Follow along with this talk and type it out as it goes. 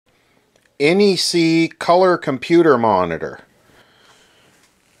NEC color computer monitor.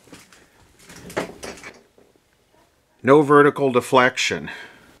 No vertical deflection.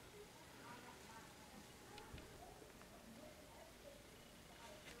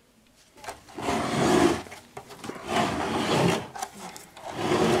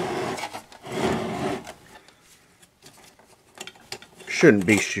 Shouldn't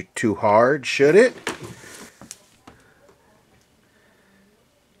be too hard, should it?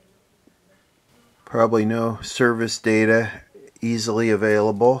 Probably no service data easily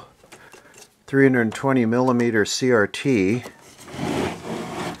available. 320 millimeter CRT.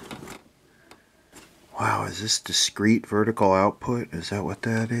 Wow, is this discrete vertical output? Is that what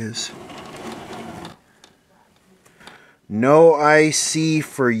that is? No IC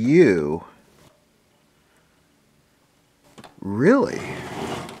for you. Really?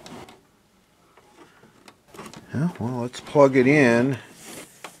 Yeah, well, let's plug it in.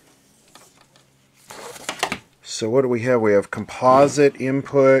 So what do we have? We have composite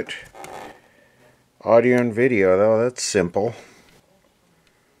input, audio and video. Oh, that's simple.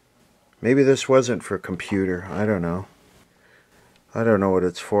 Maybe this wasn't for computer. I don't know. I don't know what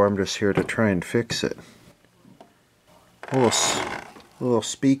it's for. I'm just here to try and fix it. A little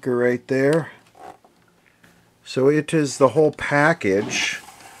speaker right there. So it is the whole package.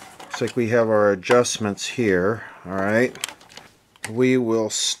 Looks like we have our adjustments here. Alright. We will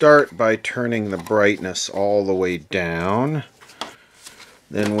start by turning the brightness all the way down.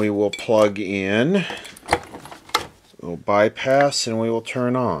 Then we will plug in. We'll bypass and we will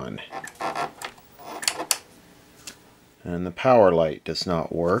turn on. And the power light does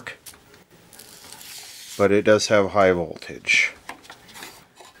not work. But it does have high voltage.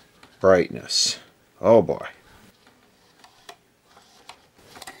 Brightness. Oh boy.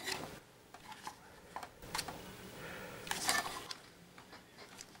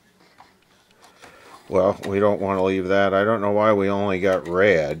 Well, we don't want to leave that. I don't know why we only got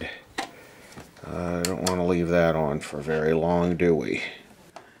red. I don't want to leave that on for very long, do we?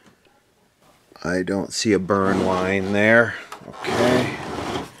 I don't see a burn line there. Okay.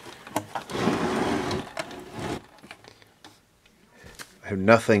 I have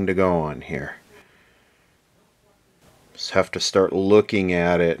nothing to go on here. Just have to start looking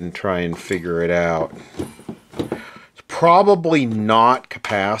at it and try and figure it out. It's probably not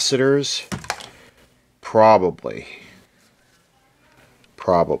capacitors. Probably.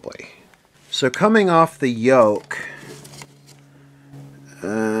 So coming off the yoke,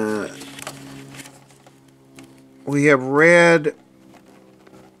 we have red,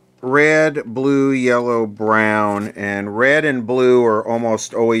 blue, yellow, brown, and red and blue are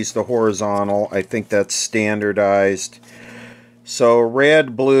almost always the horizontal. I think that's standardized. So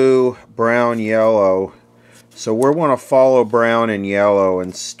red, blue, brown, yellow. So we want to follow brown and yellow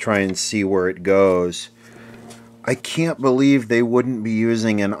and try and see where it goes. I can't believe they wouldn't be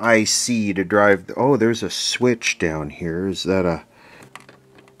using an IC to drive. Oh, there's a switch down here. Is that a...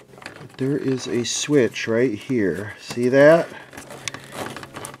 There is a switch right here. See that?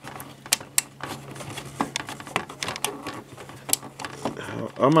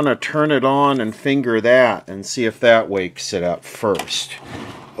 I'm going to turn it on and finger that and see if that wakes it up first.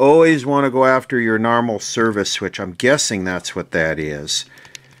 Always want to go after your normal service switch. I'm guessing that's what that is.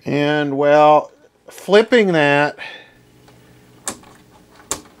 And, well, flipping that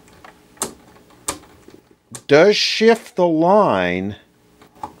does shift the line,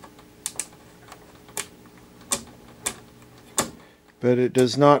 but it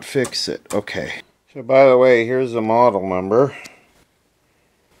does not fix it. Okay. So, by the way, here's the model number.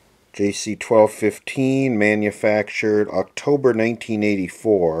 JC1215, manufactured October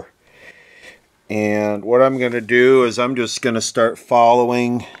 1984. And what I'm going to do is I'm just going to start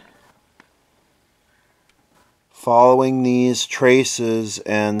following these traces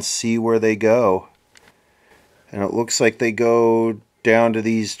and see where they go. And it looks like they go down to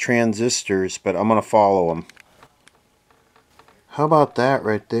these transistors, but I'm going to follow them. How about that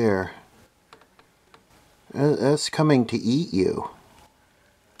right there? That's coming to eat you.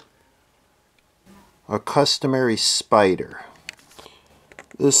 A customary spider.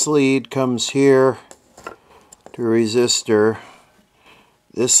 This lead comes here to a resistor.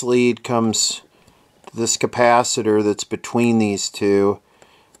 This lead comes to this capacitor that's between these two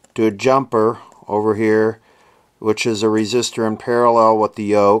to a jumper over here, which is a resistor in parallel with the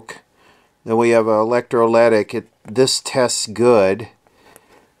yoke. Then we have an electrolytic. This tests good.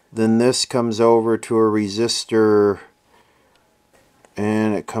 Then this comes over to a resistor,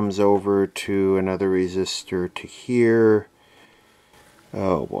 and it comes over to another resistor to here.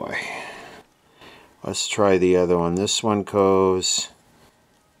 Oh boy. Let's try the other one. This one goes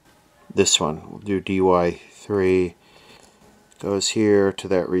this one. We'll do DY3. Goes here to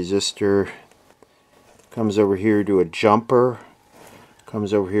that resistor. Comes over here to a jumper.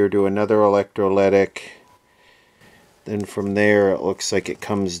 Comes over here to another electrolytic. Then from there it looks like it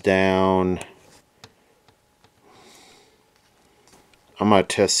comes down. I'm going to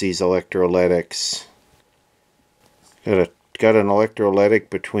test these electrolytics. Got an electrolytic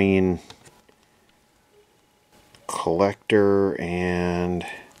between collector and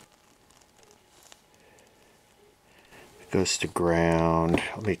it goes to ground.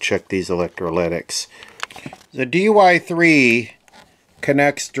 Let me check these electrolytics. The DY3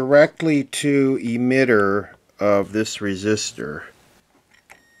 connects directly to emitter of this resistor.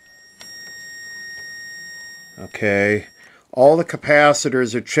 Okay, all the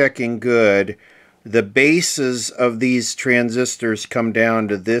capacitors are checking good. The bases of these transistors come down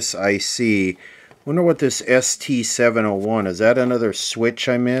to this IC. Wonder what this ST701 is. That another switch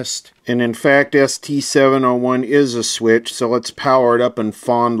I missed? And in fact, ST701 is a switch, so let's power it up and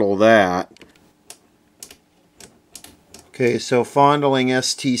fondle that. Okay, so fondling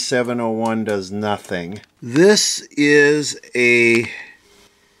ST701 does nothing. This is a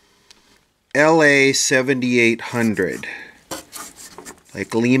LA7800,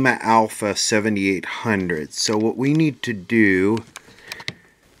 like Lima Alpha 7800. So what we need to do,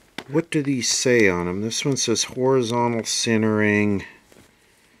 what do these say on them? This one says horizontal centering,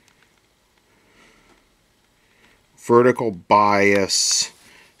 vertical bias.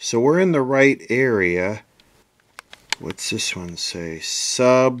 So we're in the right area. What's this one say?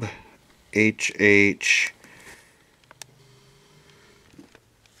 Sub HH.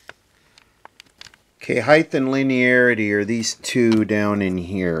 Okay, height and linearity are these two down in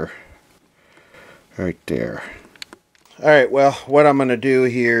here. Right there. Alright, well, what I'm going to do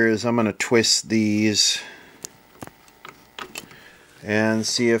here is I'm going to twist these and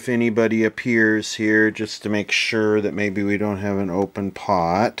see if anybody appears here, just to make sure that maybe we don't have an open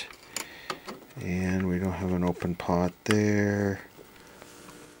pot. And we don't have an open pot there.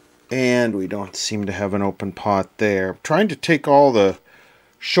 And we don't seem to have an open pot there. I'm trying to take all the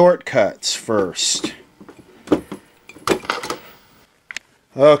shortcuts first.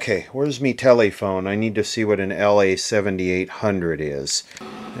 Okay, where's me telephone? I need to see what an LA7800 is.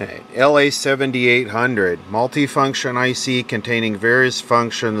 Right, LA7800, multifunction IC containing various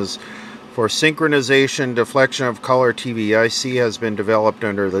functions for synchronization, deflection of color TV. IC has been developed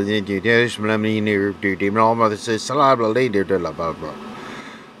under the...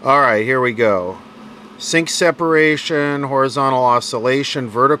 Alright, here we go. Sync separation, horizontal oscillation,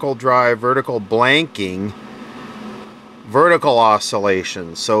 vertical drive, vertical blanking, vertical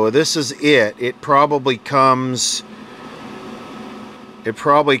oscillation. So this is it. It probably comes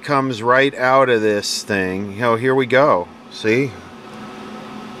right out of this thing. You know, here we go. See?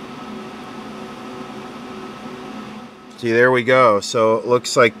 See, there we go. So it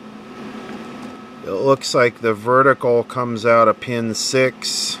looks like the vertical comes out of pin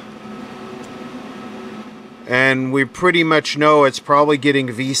 6. And we pretty much know it's probably getting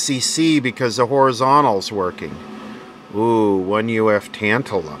VCC because the horizontal's working. Ooh, 1UF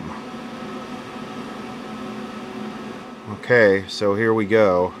tantalum. Okay, so here we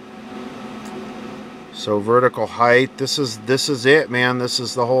go. So vertical height, this is it, man. This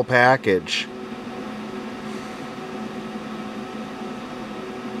is the whole package.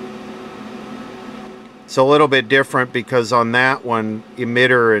 It's a little bit different because on that one,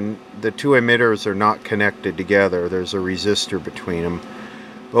 emitter and the two emitters are not connected together. There's a resistor between them.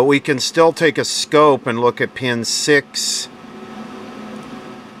 But we can still take a scope and look at pin 6.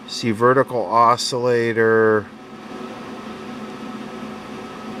 See, vertical oscillator.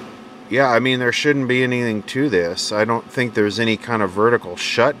 Yeah, I mean, there shouldn't be anything to this. I don't think there's any kind of vertical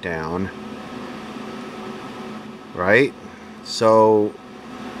shutdown. Right? So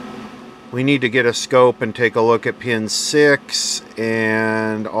we need to get a scope and take a look at pin 6,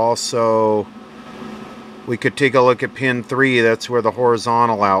 and also we could take a look at pin 3. That's where the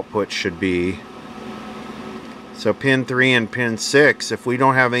horizontal output should be. So pin 3 and pin 6, if we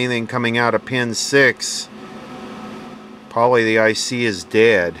don't have anything coming out of pin 6, probably the IC is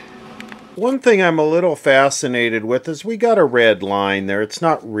dead. One thing I'm a little fascinated with is we got a red line there. It's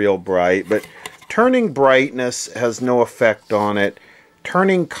not real bright, but turning brightness has no effect on it.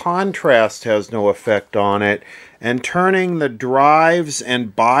 Turning contrast has no effect on it, and turning the drives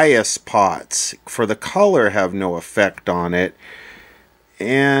and bias pots for the color have no effect on it.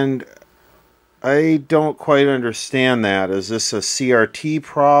 And I don't quite understand that. Is this a CRT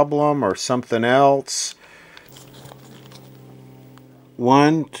problem or something else?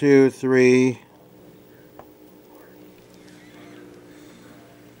 1, 2, 3.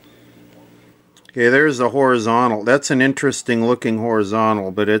 Okay, there's the horizontal. That's an interesting looking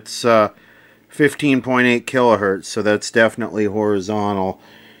horizontal, but it's 15.8 kilohertz, so that's definitely horizontal.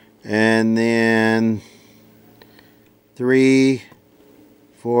 And then 3,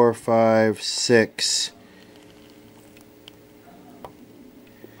 4, 5, 6.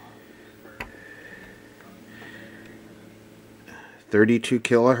 $32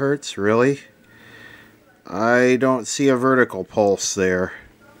 kilohertz, really? I don't see a vertical pulse there.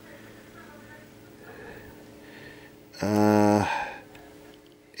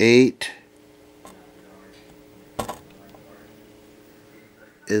 8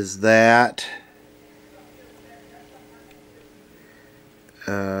 is that.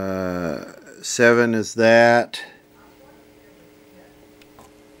 7 is that.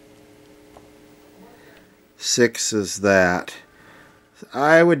 6 is that.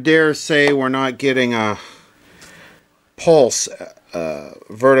 I would dare say we're not getting a pulse,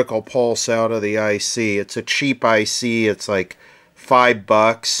 vertical pulse out of the IC. It's a cheap IC. It's like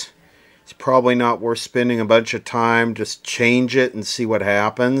 $5. It's probably not worth spending a bunch of time. Just change it and see what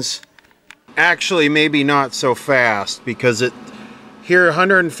happens. Actually, maybe not so fast, because it here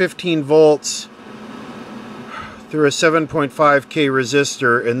 115 volts through a 7.5K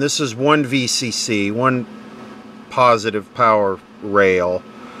resistor, and this is one VCC, one positive power rail.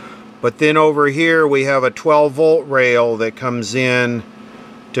 But then over here we have a 12 volt rail that comes in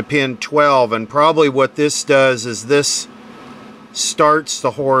to pin 12, and probably what this does is this starts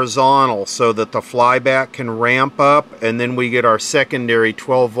the horizontal so that the flyback can ramp up, and then we get our secondary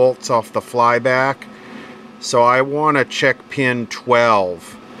 12 volts off the flyback. So I want to check pin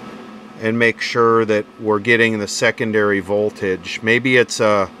 12 and make sure that we're getting the secondary voltage. Maybe it's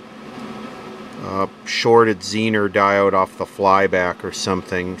a shorted Zener diode off the flyback or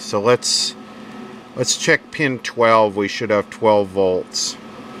something. So let's check pin 12. We should have 12 volts.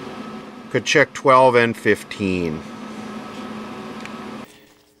 Could check 12 and 15.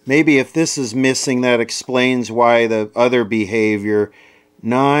 Maybe if this is missing, that explains why the other behavior.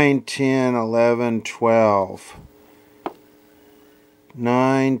 9, 10, 11, 12.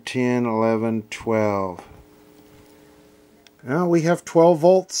 9, 10, 11, 12. Well, we have 12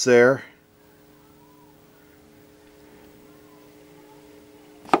 volts there.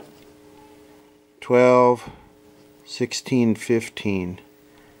 12, 16, 15.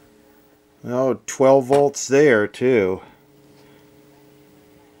 Oh, 12 volts there too.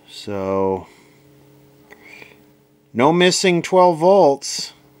 So, no missing 12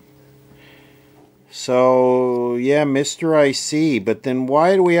 volts. So, yeah, Mr. IC, but then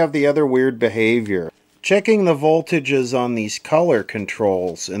why do we have the other weird behavior? Checking the voltages on these color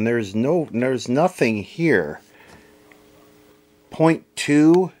controls, and there's nothing here.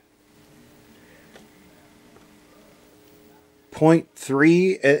 0.2,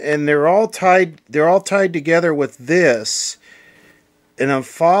 0.3, and they're all tied together with this. And I'm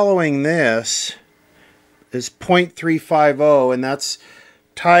following this is 0.350, and that's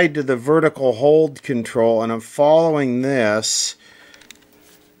tied to the vertical hold control, and I'm following this,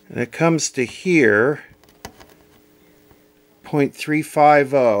 and it comes to here,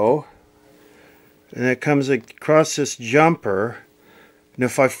 0.350, and it comes across this jumper, and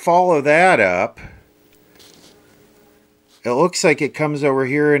if I follow that up, it looks like it comes over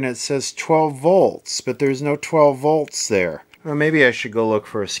here and it says 12 volts, but there's no 12 volts there. Well, maybe I should go look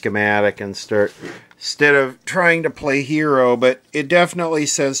for a schematic and start, instead of trying to play hero, but it definitely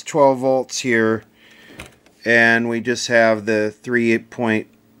says 12 volts here, and we just have the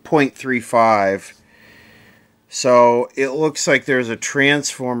 0.35. So it looks like there's a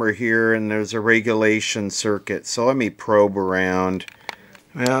transformer here and there's a regulation circuit. So let me probe around.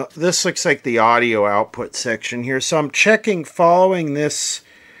 Well, this looks like the audio output section here. So I'm checking, following this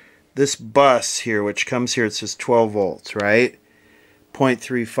bus here, which comes here, it says 12 volts, right?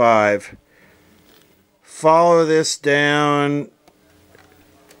 0.35. Follow this down,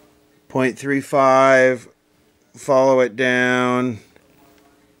 0.35, follow it down,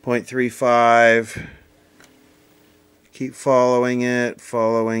 0.35, keep following it,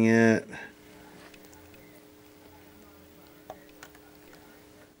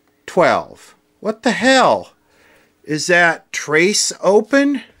 12. What the hell? Is that trace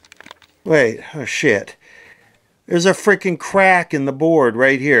open? Wait, oh shit. There's a freaking crack in the board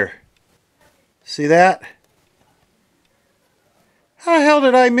right here. See that? How the hell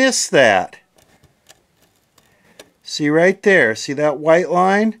did I miss that? See right there, see that white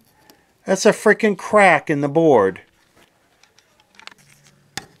line? That's a freaking crack in the board.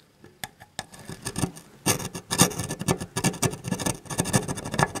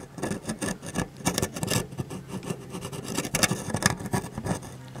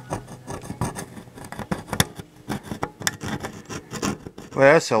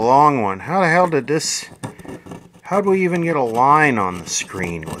 Well, that's a long one. How the hell did this... How do we even get a line on the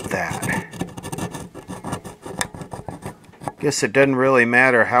screen with that? Guess it doesn't really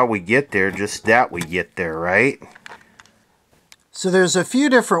matter how we get there, just that we get there, right? So there's a few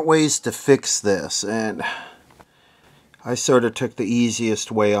different ways to fix this, and I sort of took the easiest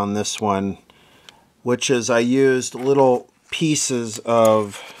way on this one, which is I used little pieces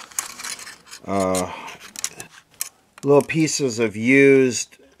of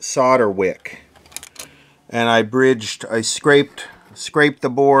used solder wick, and I scraped the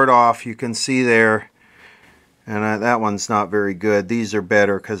board off. You can see there, and that one's not very good. These are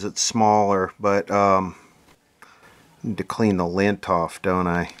better because it's smaller, but need to clean the lint off, don't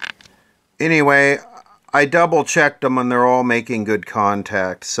I? Anyway, I double checked them and they're all making good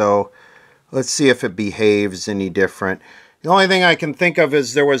contact, so let's see if it behaves any different. The only thing I can think of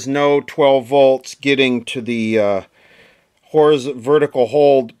is there was no 12 volts getting to the vertical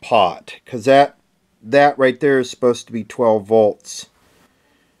hold pot, because that right there is supposed to be 12 volts.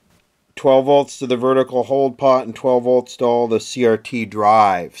 12 volts to the vertical hold pot and 12 volts to all the CRT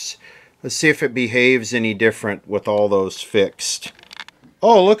drives. Let's see if it behaves any different with all those fixed.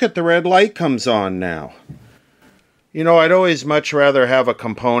 Oh, look at the red light comes on now. You know, I'd always much rather have a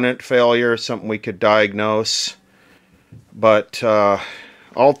component failure, something we could diagnose. But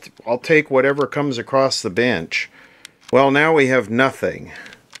I'll take whatever comes across the bench. Well, now we have nothing.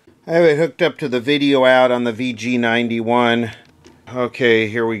 I have it hooked up to the video out on the VG91. Okay,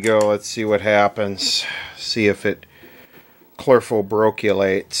 here we go. Let's see what happens. See if it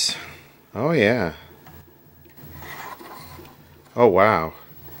chlorofluoroculates. Oh, yeah. Oh, wow.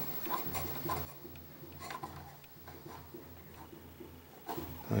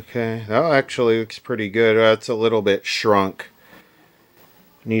 Okay, that actually looks pretty good. That's a little bit shrunk.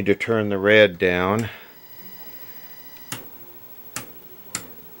 Need to turn the red down.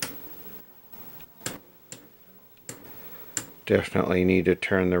 Definitely need to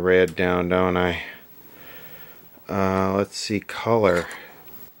turn the red down, don't I? Let's see, color.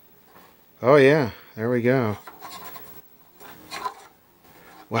 Oh yeah, there we go.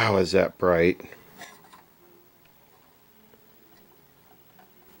 Wow, is that bright.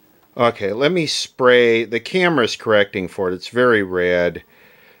 Okay, let me spray. The camera's correcting for it. It's very red.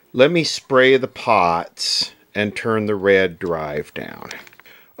 Let me spray the pots and turn the red drive down.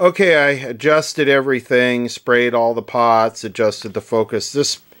 Okay, I adjusted everything, sprayed all the pots, adjusted the focus.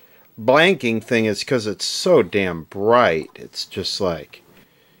 This blanking thing is because it's so damn bright. It's just like...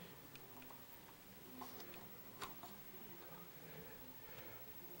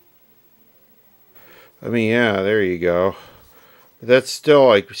 I mean, yeah, there you go. That's still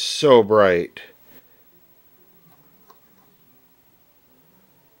like so bright.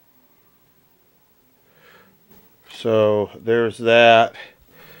 So there's that.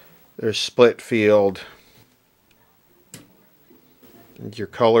 There's split field. And your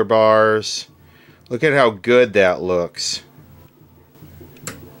color bars. Look at how good that looks.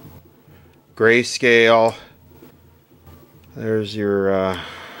 Grayscale. There's your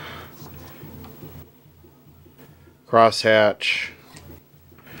crosshatch.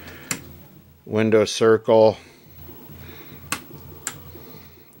 Window circle.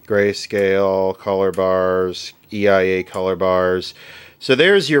 Grayscale, color bars, EIA color bars. So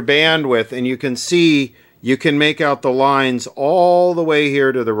there's your bandwidth, and you can see, you can make out the lines all the way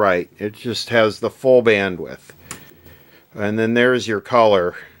here to the right. It just has the full bandwidth. And then there's your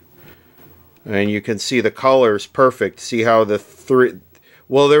color. And you can see the color is perfect. See how the three...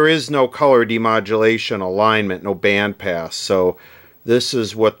 Well, there is no color demodulation alignment, no band pass. So this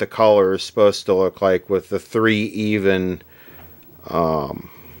is what the color is supposed to look like with the three even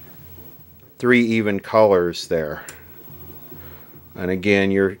colors there. And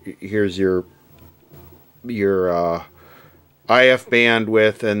again, here's your IF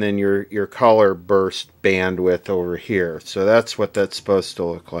bandwidth, and then your color burst bandwidth over here. So that's what that's supposed to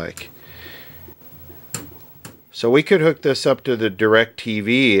look like. So we could hook this up to the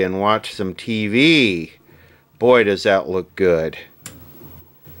DirecTV and watch some TV. Boy, does that look good.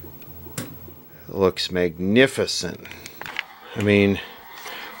 It looks magnificent. I mean...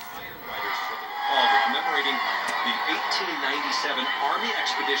 commemorating the 1897 Army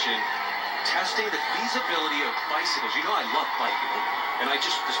expedition testing the feasibility of bicycles. You know I love biking, and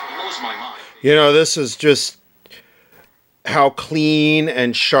this blows my mind. You know, this is just how clean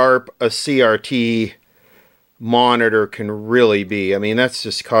and sharp a CRT monitor can really be. I mean, that's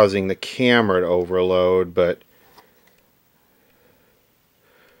just causing the camera to overload, but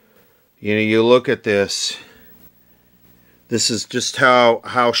you know, you look at this. This is just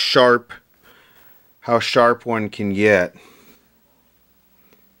how sharp one can get.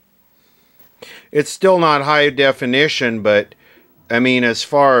 It's still not high definition, but I mean, as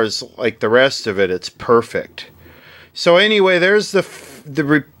far as like the rest of it, it's perfect. So anyway, there's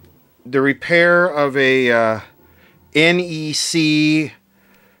the repair of a NEC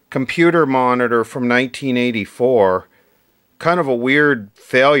computer monitor from 1984. Kind of a weird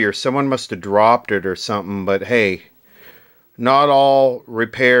failure. Someone must have dropped it or something, but hey, not all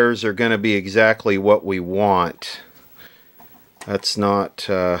repairs are going to be exactly what we want. That's not...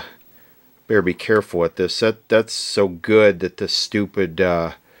 better be careful with this. That's so good that the stupid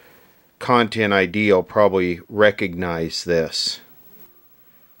content ID will probably recognize this.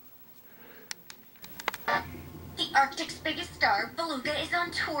 The Arctic's biggest star, Beluga, is on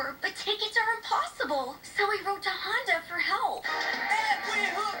tour, but tickets are impossible. So we wrote to Honda for help. And we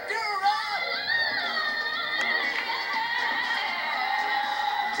hooked her up!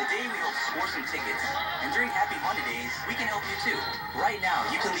 Today we hope to score some tickets. And during Happy Honda Days, we can help you too. Right now,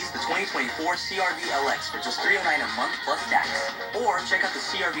 you can lease the 2024 CRV LX for just $309 a month plus tax. Or check out the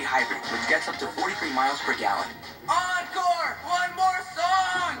CRV Hybrid, which gets up to 43 miles per gallon. Encore! One more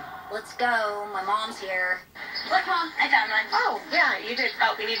song! Let's go. My mom's here. Look, Mom, I found one. Oh, yeah, you did.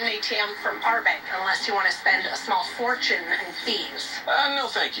 Oh, we need an ATM from our bank, unless you want to spend a small fortune in fees. No,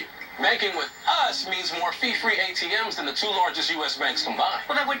 thank you. Banking with us means more fee-free ATMs than the two largest U.S. banks combined.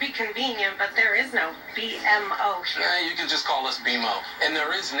 Well, that would be convenient, but there is no BMO here. You can just call us BMO. And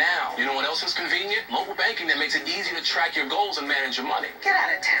there is now. You know what else is convenient? Mobile banking that makes it easy to track your goals and manage your money. Get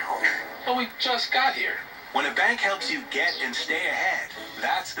out of town. But we just got here. When a bank helps you get and stay ahead,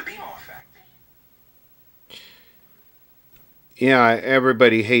 that's the BMO effect. Yeah,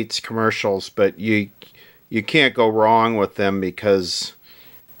 everybody hates commercials, but you can't go wrong with them because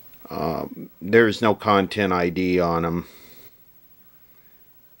there's no content ID on them.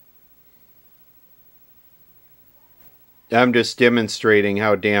 I'm just demonstrating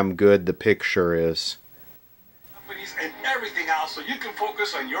how damn good the picture is. Companies and everything else so you can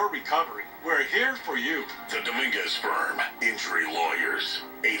focus on your recovery. We're here for you. The Dominguez Firm. Injury Lawyers.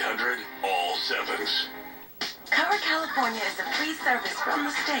 800 all sevens. Cover California is a free service from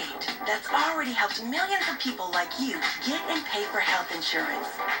the state that's already helped millions of people like you get and pay for health insurance.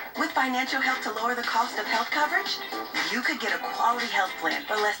 With financial help to lower the cost of health coverage, you could get a quality health plan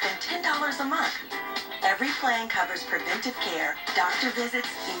for less than $10 a month. Every plan covers preventive care, doctor visits,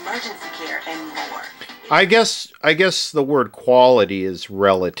 emergency care, and more. I guess the word quality is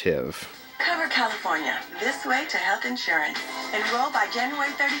relative. Cover California, this way to health insurance. Enroll by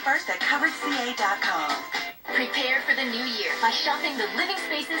January 31st at coveredca.com. Prepare for the new year by shopping the Living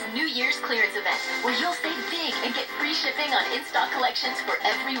Spaces New Year's clearance event, where you'll save big and get free shipping on in-stock collections for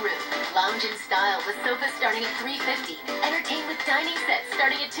every room. Lounge in style with sofas starting at $350, entertain with dining sets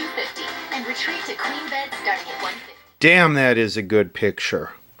starting at $250, and retreat to queen beds starting at $150. Damn, that is a good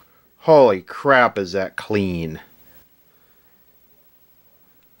picture. Holy crap, is that clean.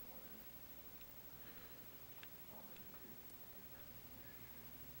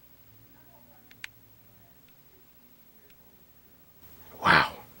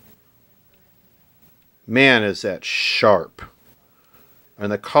 Wow. Man, is that sharp.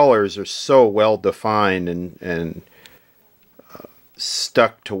 And the colors are so well defined and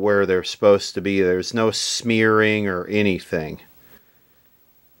stuck to where they're supposed to be. There's no smearing or anything.